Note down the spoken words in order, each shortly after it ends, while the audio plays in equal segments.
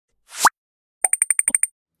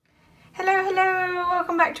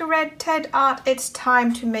welcome back to Red Ted Art. It's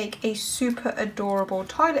time to make a super adorable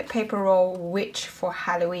toilet paper roll witch for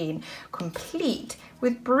Halloween, complete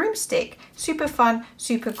with broomstick. Super fun,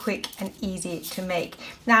 super quick and easy to make.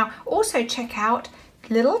 Now also check out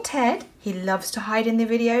little Ted. He loves to hide in the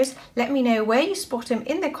videos. Let me know where you spot him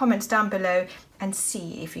in the comments down below and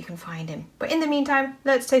see if you can find him. But in the meantime,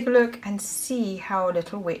 let's take a look and see how a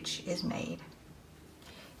little witch is made.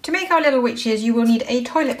 To make our little witches, you will need a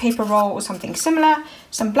toilet paper roll or something similar,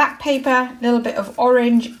 some black paper, a little bit of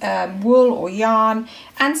orange wool or yarn,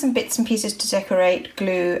 and some bits and pieces to decorate,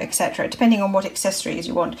 glue, etc., depending on what accessories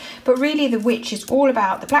you want. But really the witch is all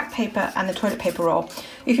about the black paper and the toilet paper roll.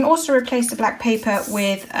 You can also replace the black paper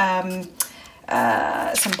with some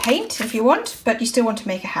paint if you want, but you still want to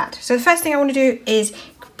make a hat. So the first thing I want to do is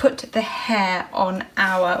put the hair on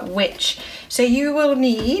our witch. So you will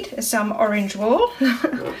need some orange wool.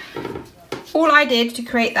 All I did to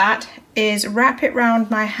create that is wrap it round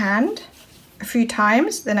my hand a few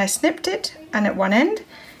times, then I snipped it and at one end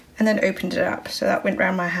and then opened it up. So that went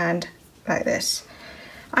round my hand like this.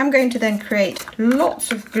 I'm going to then create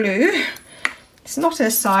lots of glue. It's not a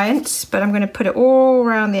science, but I'm going to put it all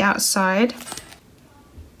around the outside.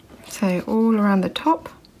 So all around the top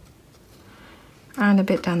and a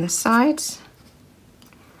bit down the sides.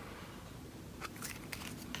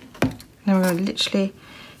 Now we're going to literally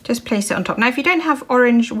just place it on top. Now if you don't have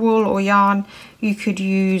orange wool or yarn, you could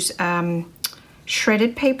use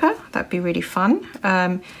shredded paper. That'd be really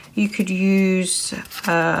fun. You could use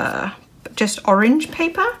just orange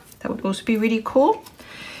paper. That would also be really cool.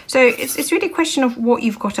 So it's really a question of what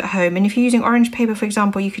you've got at home. And if you're using orange paper, for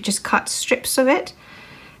example, you could just cut strips of it.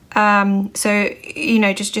 So, you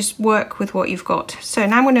know, just work with what you've got. So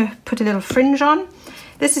now I'm going to put a little fringe on.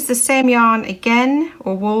 This is the same yarn again,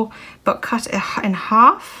 or wool, but cut in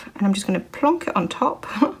half. And I'm just going to plonk it on top,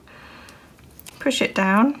 push it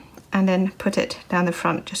down, and then put it down the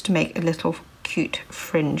front just to make a little cute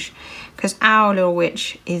fringe. Because our little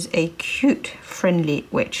witch is a cute, friendly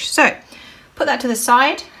witch. So put that to the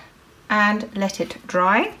side and let it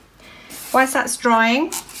dry. Whilst that's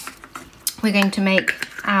drying, we're going to make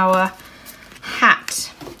our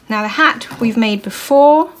hat. Now the hat we've made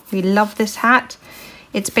before. We love this hat.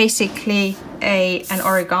 It's basically an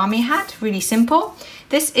origami hat, really simple.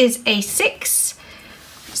 This is a 6.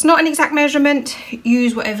 It's not an exact measurement,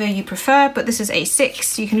 use whatever you prefer, but this is a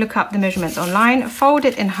 6. You can look up the measurements online. Fold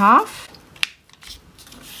it in half.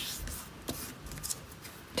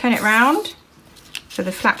 Turn it round so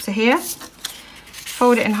the flaps are here.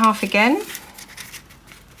 Fold it in half again.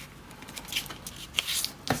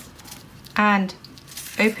 And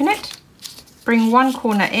open it, bring one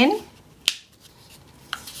corner in,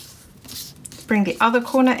 bring the other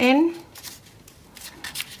corner in,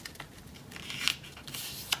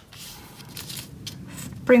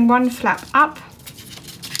 bring one flap up,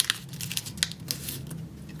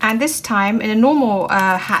 and this time in a normal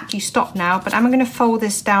hat you stop now, but I'm going to fold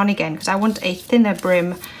this down again because I want a thinner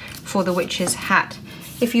brim for the witch's hat.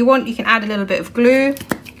 If you want, you can add a little bit of glue,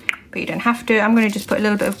 but you don't have to. I'm going to just put a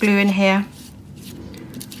little bit of glue in here.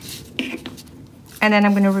 And then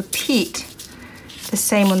I'm going to repeat the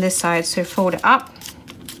same on this side. So fold it up,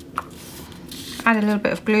 add a little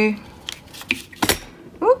bit of glue.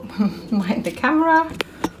 Oop, mind the camera.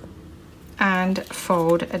 And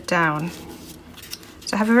fold it down.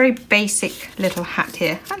 So I have a very basic little hat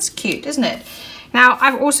here. That's cute, isn't it? Now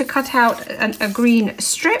I've also cut out a green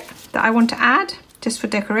strip that I want to add, just for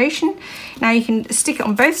decoration. Now you can stick it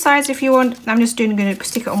on both sides if you want. I'm just going to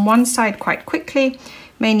stick it on one side quite quickly,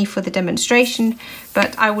 mainly for the demonstration,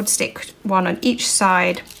 but I would stick one on each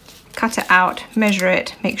side, cut it out, measure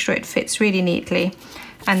it, make sure it fits really neatly,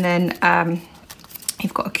 and then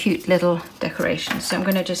you've got a cute little decoration. So I'm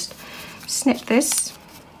going to just snip this.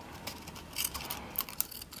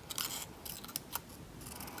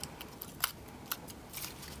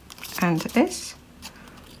 And this.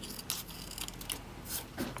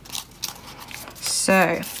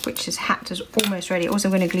 So, witch's hat is almost ready. Also,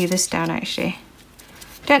 I'm going to glue this down actually.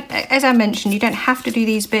 As I mentioned, you don't have to do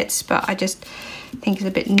these bits, but I just think it's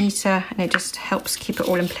a bit neater and it just helps keep it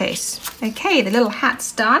all in place. Okay, the little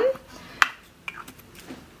hat's done.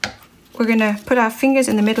 We're going to put our fingers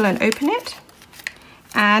in the middle and open it,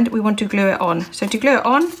 and we want to glue it on. So to glue it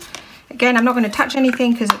on, again, I'm not going to touch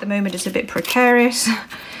anything because at the moment it's a bit precarious. I'm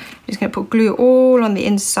just going to put glue all on the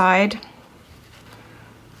inside,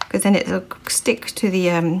 because then it'll stick to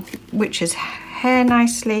the witch's hair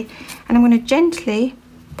nicely. And I'm going to gently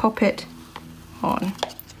pop it on.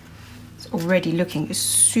 It's already looking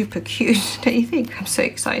super cute, don't you think? I'm so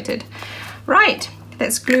excited. Right,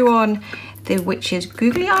 let's glue on the witch's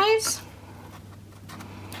googly eyes.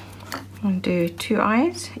 And do 2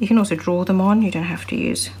 eyes. You can also draw them on, you don't have to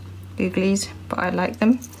use googlies, but I like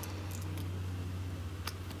them.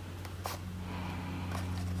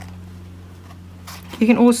 You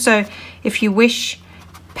can also, if you wish,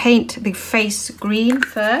 paint the face green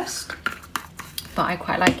first, but I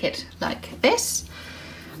quite like it like this.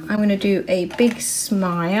 I'm going to do a big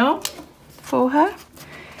smile for her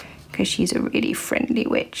because she's a really friendly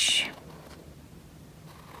witch.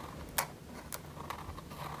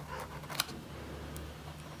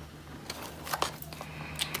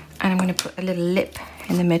 And I'm going to put a little lip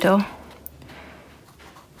in the middle.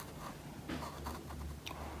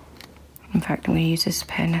 In fact, I'm going to use this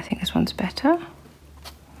pen. I think this one's better.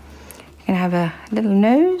 You're going to have a little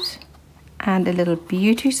nose and a little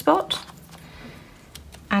beauty spot.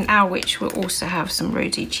 And our witch will also have some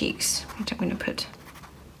rosy cheeks, which I'm going to put,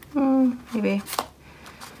 maybe,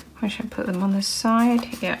 I should put them on the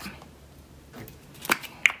side, yeah.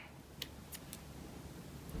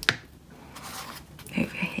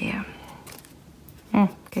 Over here.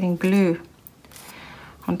 Getting glue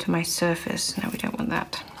onto my surface. No, we don't want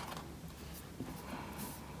that.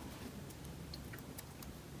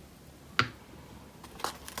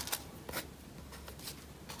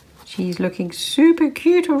 She's looking super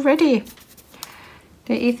cute already,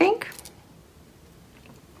 don't you think?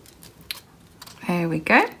 There we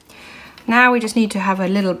go. Now we just need to have a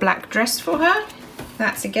little black dress for her.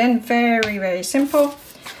 That's again very, very simple.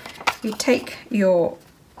 You take your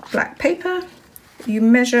black paper, you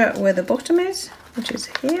measure where the bottom is, which is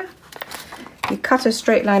here. You cut a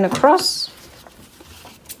straight line across.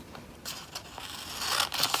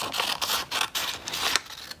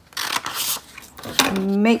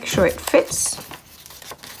 Make sure it fits.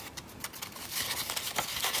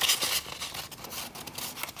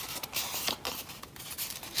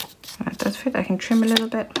 That does fit. I can trim a little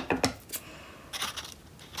bit.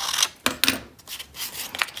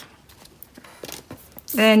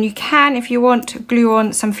 Then you can, if you want, glue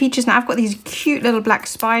on some features. Now I've got these cute little black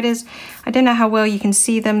spiders. I don't know how well you can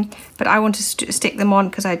see them, but I want to stick them on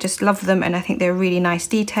because I just love them and I think they're a really nice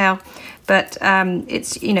detail. But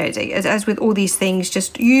it's, you know, as with all these things,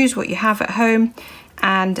 just use what you have at home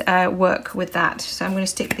and work with that. So I'm going to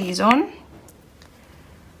stick these on.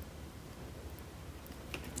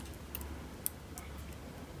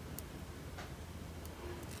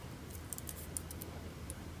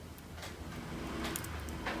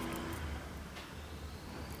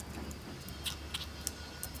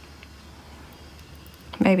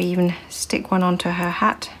 Maybe even stick one onto her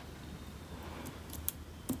hat.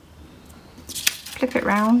 Flip it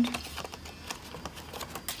round.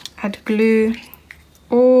 Add glue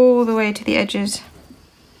all the way to the edges.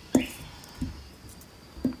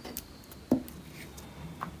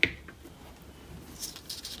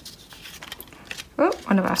 Oh,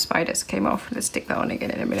 one of our spiders came off. Let's stick that on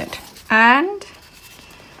again in a minute. And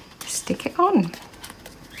stick it on.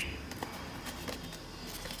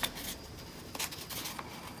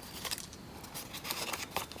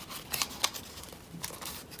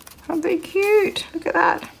 Aren't they cute? Look at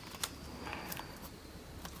that.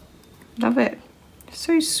 Love it.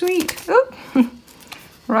 So sweet. Oh.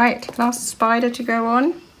 Right, last spider to go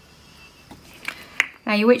on.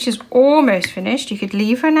 Now your witch is almost finished. You could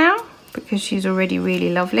leave her now because she's already really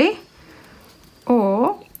lovely.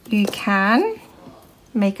 Or you can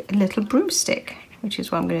make a little broomstick, which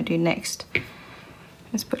is what I'm going to do next.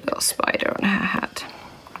 Let's put a little spider on her hat.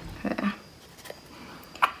 There.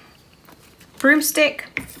 Broomstick,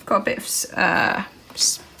 got a bit of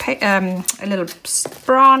a little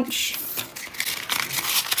branch,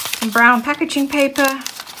 some brown packaging paper.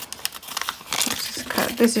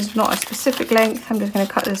 This is not a specific length. I'm just going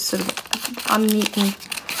to cut this sort of uneven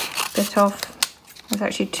bit off. There's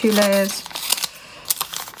actually 2 layers.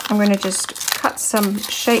 I'm going to just cut some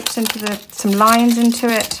shapes into some lines into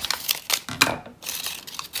it.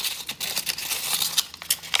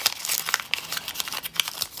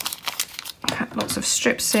 Lots of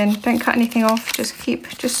strips in. Don't cut anything off, just keep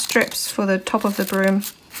strips for the top of the broom.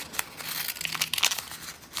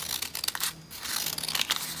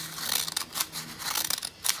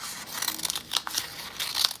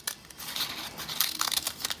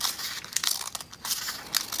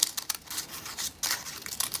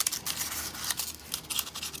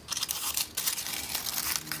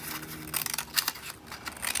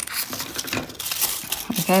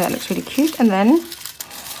 Okay, that looks really cute. And then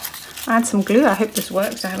add some glue. I hope this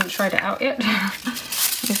works. I haven't tried it out yet. I'm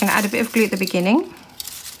just going to add a bit of glue at the beginning,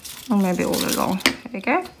 or maybe all along. There we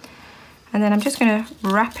go. And then I'm just going to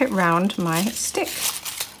wrap it round my stick.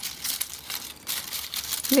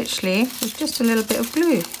 Literally with just a little bit of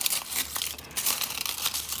glue.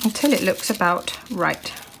 until it looks about right,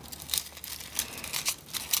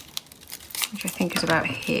 which I think is about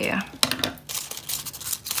here.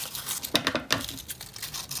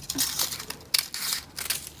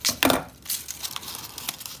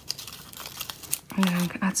 And then I'm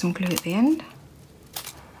going to add some glue at the end.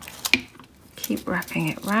 Keep wrapping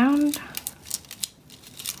it round.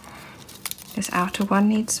 This outer one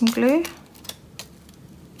needs some glue.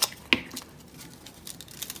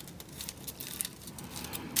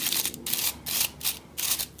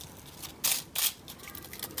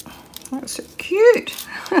 That's so cute.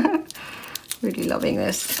 Really loving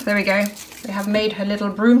this. There we go. We have made her little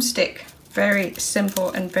broomstick. Very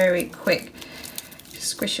simple and very quick. Just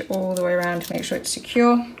squish it all the way around to make sure it's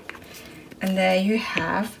secure. And there you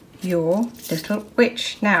have your little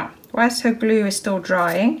witch. Now, whilst her glue is still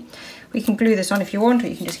drying, we can glue this on if you want, or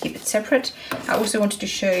you can just keep it separate. I also wanted to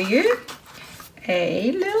show you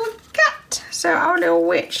a little cat. So our little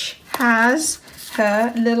witch has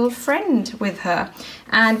her little friend with her,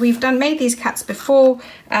 and we've made these cats before.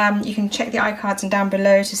 You can check the iCards and down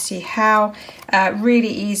below to see how. Really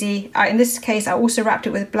easy. In this case, I also wrapped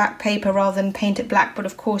it with black paper rather than paint it black, but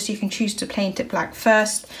of course you can choose to paint it black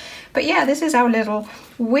first. But yeah, this is our little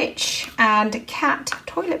witch and cat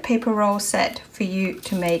toilet paper roll set for you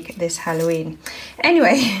to make this Halloween.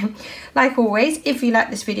 Anyway, like always, if you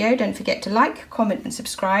like this video, don't forget to like, comment and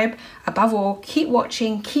subscribe. Above all, keep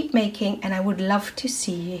watching, keep making, and I would love to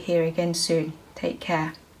see you here again soon. Take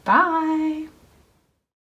care. Bye.